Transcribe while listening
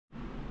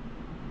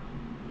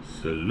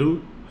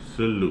Salute,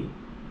 salute.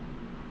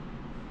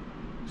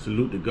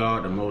 Salute to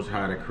God, the Most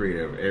High, the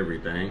creator of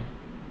everything.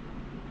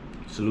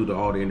 Salute to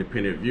all the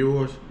independent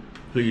viewers.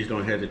 Please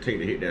don't hesitate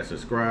to hit that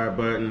subscribe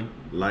button,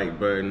 like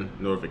button,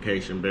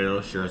 notification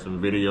bell, share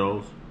some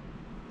videos.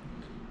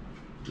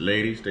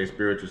 Ladies, stay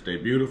spiritual, stay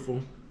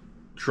beautiful.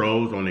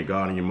 Trolls, only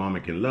God and your mama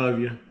can love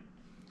you.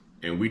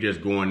 And we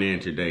just going in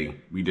today.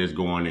 We just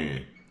going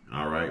in.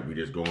 All right, we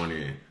just going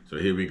in. So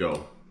here we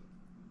go.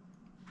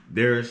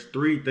 There's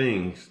three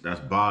things that's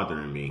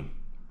bothering me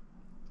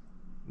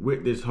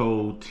with this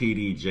whole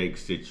TD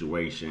Jakes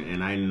situation,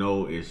 and I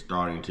know it's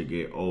starting to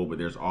get old, but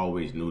there's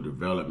always new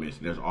developments.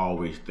 There's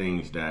always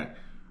things that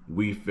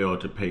we fail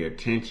to pay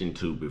attention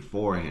to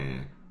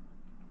beforehand.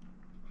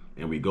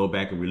 And we go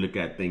back and we look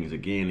at things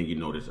again, and you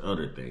notice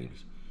other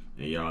things.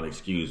 And y'all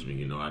excuse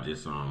me,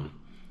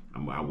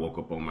 I woke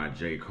up on my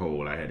J.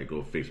 Cole. I had to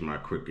go fix my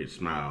crooked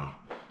smile,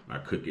 my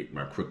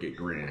crooked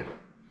grin.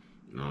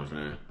 You know what I'm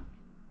saying?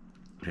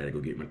 I had to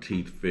go get my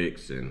teeth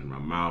fixed, and my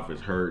mouth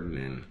is hurting,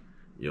 and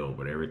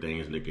but everything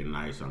is looking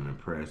nice. I'm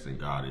impressed, and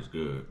God is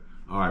good.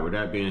 All right, with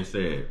that being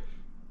said,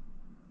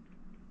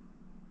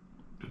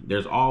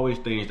 there's always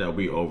things that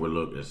we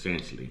overlook,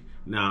 essentially.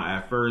 Now,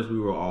 at first, we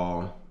were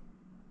all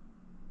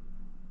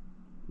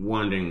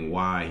wondering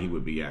why he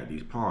would be at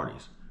these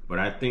parties. But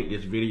I think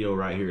this video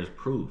right here is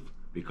proof,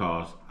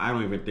 because I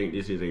don't even think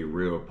this is a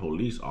real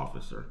police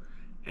officer.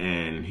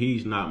 And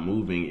he's not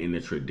moving in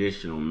the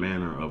traditional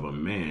manner of a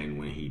man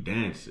when he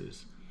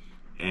dances.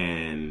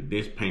 And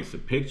this paints a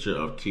picture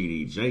of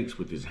TD Jakes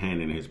with his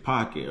hand in his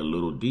pocket, a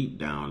little deep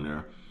down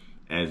there,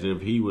 as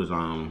if he was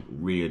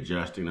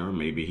readjusting, or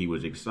maybe he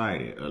was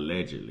excited,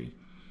 allegedly.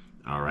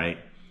 All right.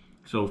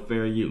 So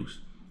fair use.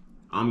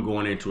 I'm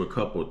going into a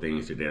couple of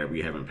things today that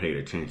we haven't paid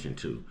attention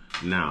to.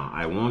 Now,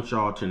 I want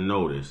y'all to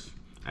notice,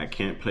 I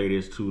can't play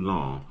this too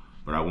long,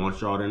 but I want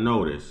y'all to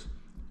notice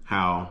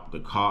how the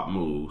cop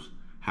moves,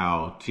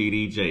 how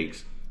TD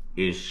Jakes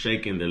is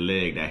shaking the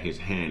leg that his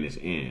hand is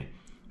in.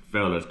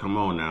 Fellas, come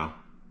on now.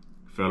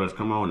 Fellas,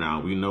 come on now.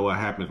 We know what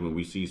happens when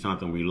we see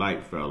something we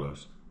like,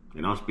 fellas.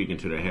 And I'm speaking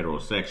to the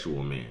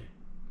heterosexual man.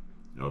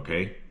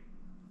 Okay?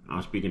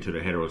 I'm speaking to the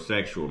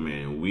heterosexual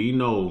man. We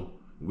know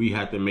we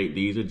have to make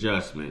these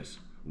adjustments.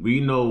 We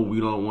know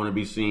we don't want to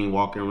be seen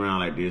walking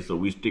around like this, so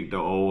we stick the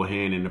old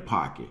hand in the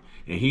pocket.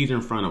 And he's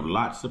in front of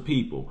lots of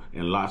people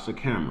and lots of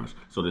cameras.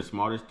 So the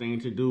smartest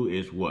thing to do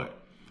is what?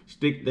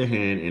 Stick the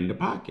hand in the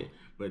pocket.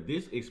 But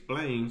this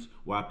explains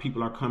why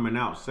people are coming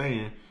out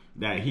saying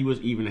that he was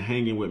even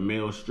hanging with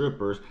male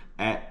strippers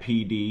at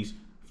PD's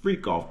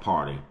freak-off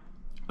party,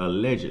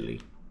 allegedly.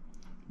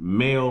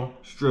 Male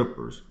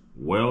strippers.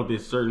 Well,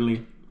 this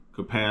certainly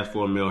could pass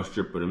for a male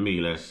stripper to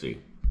me. Let's see.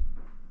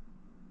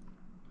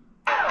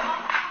 Let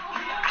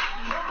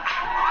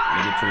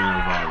me turn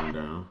the volume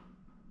down.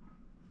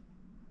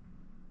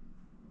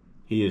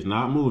 He is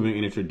not moving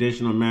in a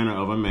traditional manner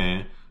of a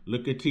man.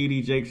 Look at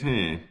TD Jakes'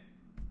 hand.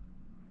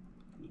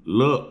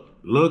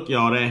 Look,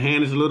 y'all, that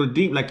hand is a little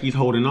deep, like he's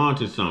holding on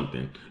to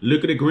something.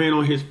 Look at the grin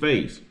on his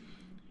face.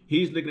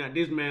 He's looking at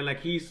this man like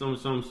he's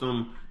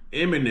some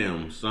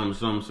M&M's,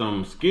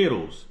 some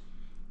Skittles.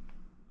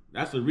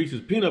 That's a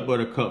Reese's peanut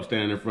butter cup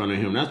standing in front of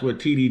him. That's what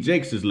TD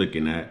Jakes is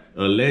looking at,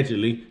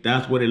 allegedly.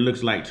 That's what it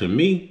looks like to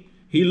me.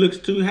 He looks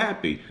too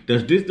happy.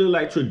 Does this look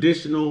like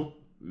traditional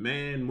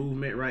man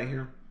movement right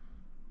here?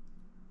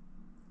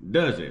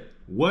 Does it?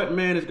 What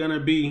man is gonna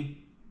be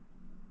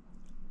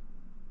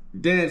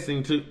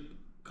dancing to?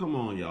 Come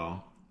on,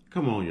 y'all.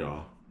 Come on,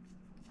 y'all.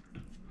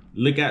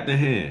 Look at the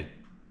hand.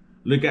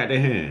 Look at the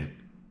hand.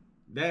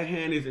 That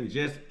hand isn't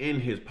just in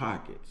his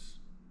pockets.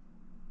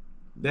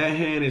 That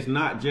hand is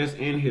not just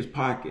in his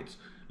pockets.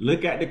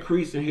 Look at the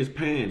crease in his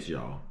pants,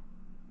 y'all.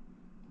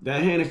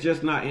 That hand is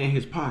just not in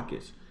his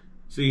pockets.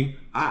 See,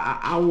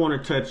 I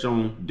want to touch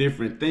on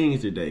different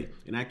things today.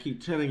 And I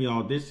keep telling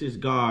y'all, this is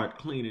God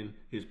cleaning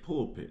his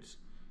pulpits.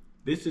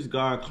 This is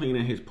God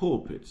cleaning his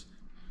pulpits.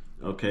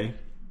 Okay?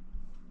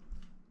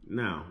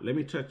 Now, let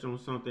me touch on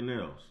something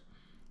else.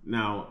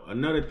 Now,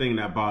 another thing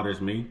that bothers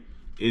me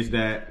is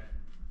that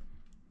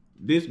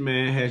this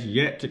man has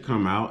yet to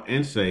come out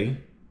and say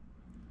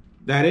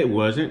that it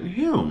wasn't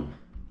him,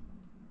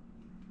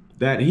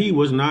 that he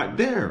was not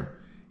there.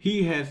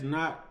 He has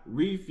not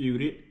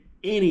refuted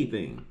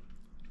anything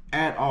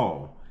at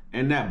all.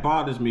 And that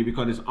bothers me,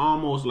 because it's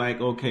almost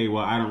like, okay,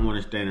 well, I don't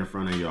want to stand in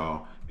front of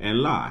y'all and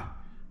lie,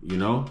 you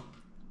know?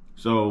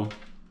 So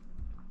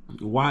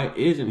why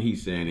isn't he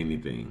saying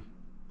anything?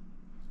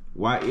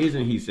 Why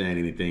isn't he saying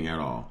anything at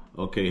all?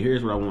 Okay,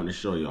 here's what I want to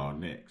show y'all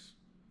next.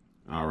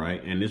 All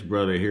right, and this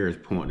brother here is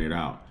pointing it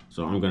out.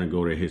 So I'm going to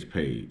go to his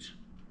page.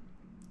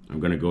 I'm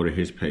going to go to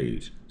his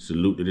page.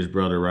 Salute to this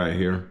brother right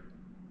here.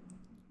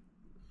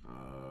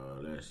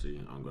 Let's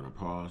see. I'm going to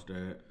pause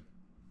that.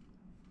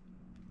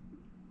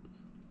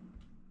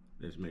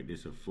 Let's make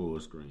this a full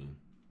screen.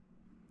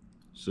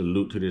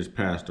 Salute to this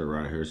pastor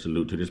right here.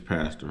 Salute to this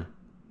pastor.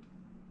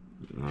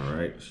 All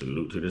right,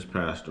 salute to this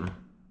pastor.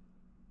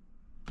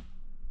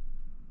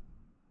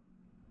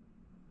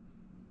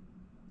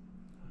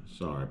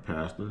 Sorry,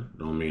 Pastor.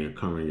 Don't mean to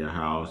come in your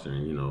house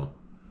and,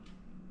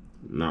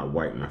 not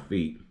wipe my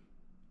feet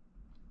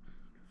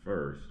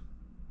first.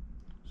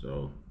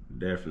 So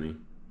definitely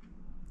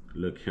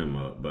look him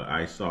up. But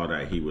I saw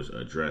that he was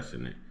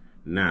addressing it.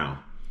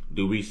 Now,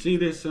 do we see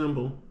this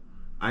symbol?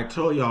 I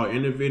told y'all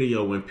in the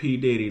video when P.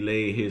 Diddy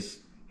laid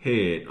his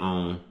head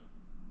on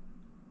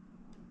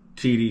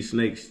TD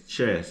Snake's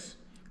chest,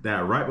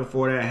 that right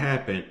before that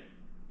happened,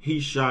 he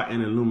shot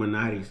an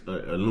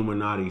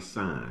Illuminati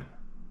sign.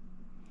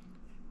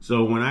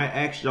 So when I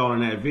asked y'all in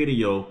that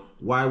video,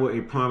 why would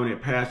a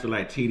prominent pastor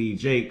like TD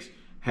Jakes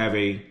have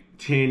a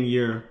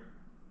 10-year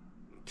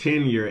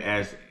tenure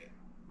as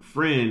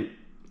friend?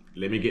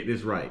 Let me get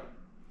this right.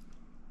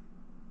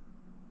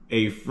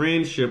 A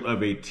friendship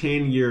of a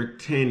 10-year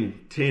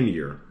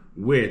tenure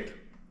with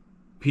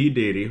P.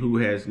 Diddy, who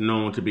has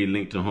known to be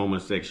linked to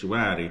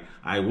homosexuality.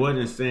 I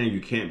wasn't saying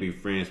you can't be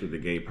friends with a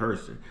gay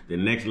person. The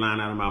next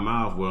line out of my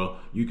mouth, well,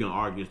 you can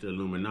argue it's the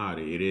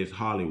Illuminati. It is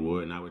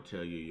Hollywood, and I would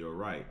tell you you're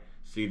right.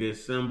 See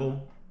this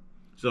symbol?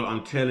 So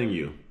I'm telling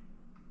you,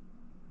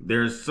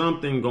 there's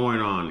something going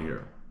on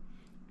here.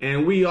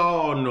 And we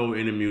all know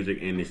in the music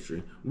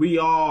industry, we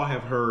all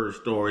have heard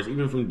stories,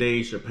 even from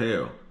Dave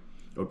Chappelle,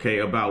 okay,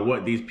 about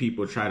what these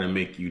people try to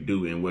make you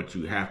do and what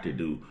you have to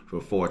do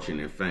for fortune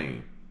and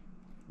fame.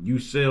 You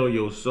sell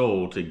your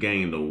soul to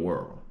gain the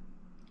world.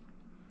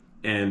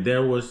 And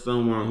there was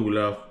someone who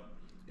left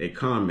a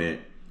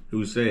comment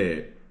who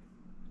said,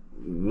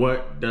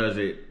 what does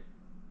it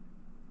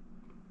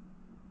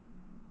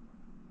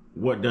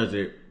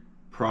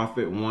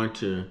profit one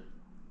to...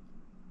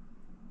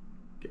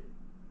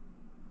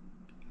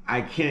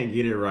 I can't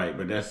get it right,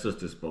 but that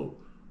sister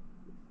spoke.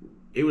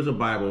 It was a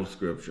Bible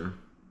scripture.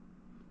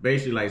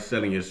 Basically like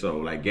selling your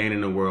soul, like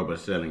gaining the world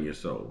but selling your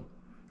soul.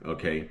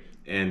 Okay?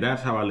 And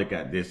that's how I look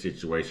at this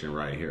situation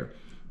right here.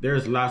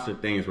 There's lots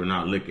of things we're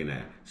not looking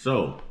at.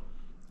 So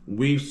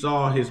we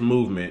saw his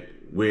movement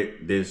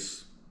with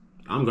this,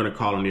 I'm going to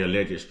call him the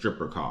alleged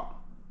stripper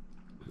cop.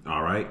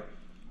 All right?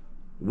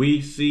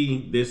 We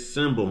see this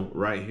symbol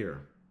right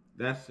here.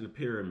 That's the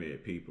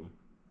pyramid, people.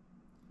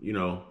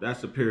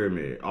 That's a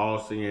pyramid, all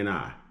seeing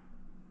eye.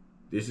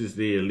 This is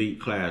the elite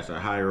class, the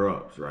higher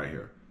ups right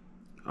here.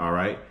 All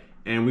right.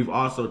 And we've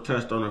also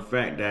touched on the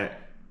fact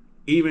that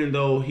even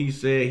though he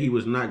said he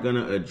was not going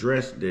to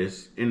address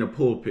this in the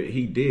pulpit,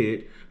 he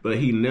did, but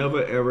he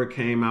never ever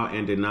came out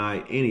and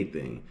denied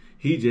anything.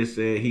 He just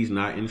said he's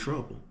not in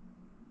trouble.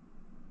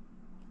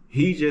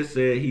 He just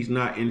said he's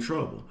not in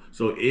trouble.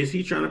 So is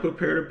he trying to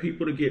prepare the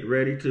people to get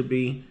ready to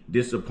be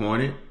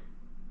disappointed?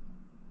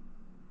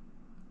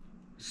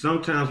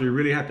 Sometimes we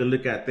really have to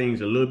look at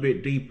things a little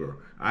bit deeper.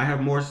 I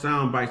have more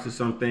sound bites to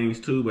some things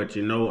too, but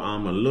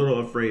I'm a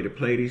little afraid to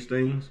play these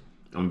things.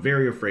 I'm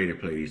very afraid to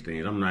play these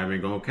things. I'm not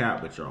even going to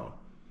cap with y'all.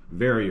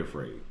 Very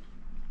afraid.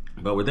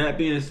 But with that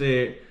being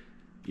said,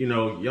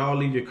 y'all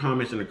leave your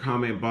comments in the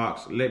comment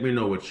box. Let me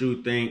know what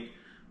you think.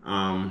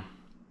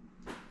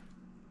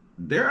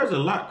 There's a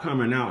lot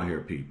coming out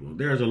here, people.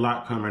 There's a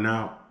lot coming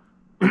out.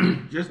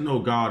 Just know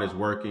God is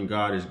working.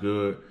 God is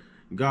good.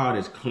 God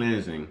is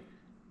cleansing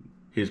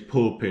his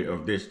pulpit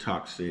of this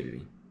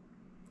toxicity.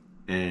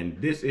 And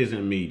this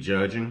isn't me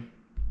judging.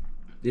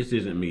 This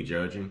isn't me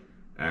judging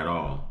at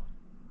all.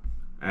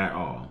 At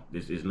all.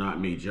 This is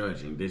not me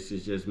judging. This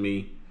is just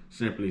me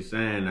simply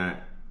saying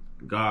that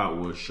God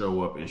will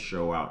show up and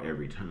show out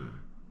every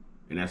time.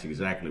 And that's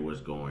exactly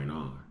what's going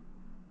on.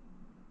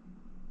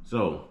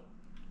 So,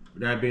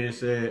 with that being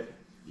said,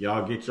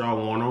 y'all get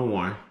y'all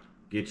one-on-one.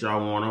 Get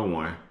y'all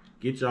one-on-one.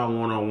 Get y'all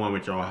one-on-one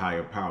with y'all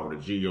higher power,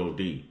 the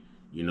G-O-D,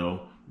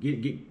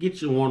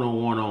 Get your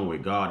one-on-one on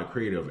with God, the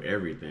creator of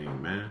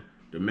everything, man.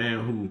 The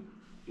man who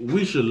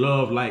we should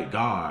love like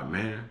God,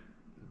 man.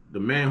 The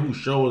man who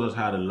shows us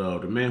how to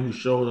love. The man who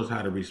shows us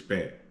how to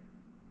respect.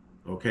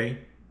 Okay?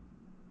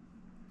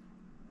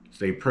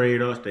 Stay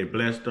prayed up. Stay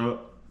blessed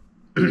up.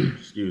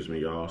 Excuse me,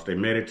 y'all. Stay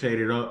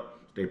meditated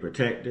up. Stay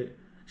protected.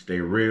 Stay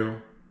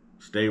real.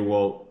 Stay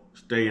woke.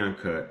 Stay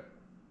uncut.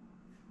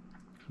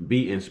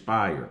 Be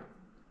inspired.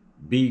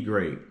 Be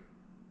great.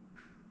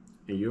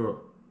 And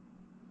you're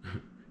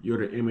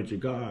the image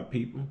of God,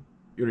 people.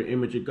 You're the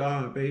image of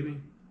God,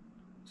 baby.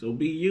 So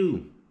be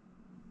you.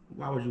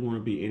 Why would you want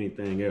to be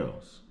anything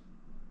else?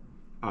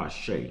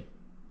 Ashe.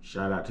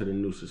 Shout out to the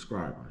new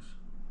subscribers.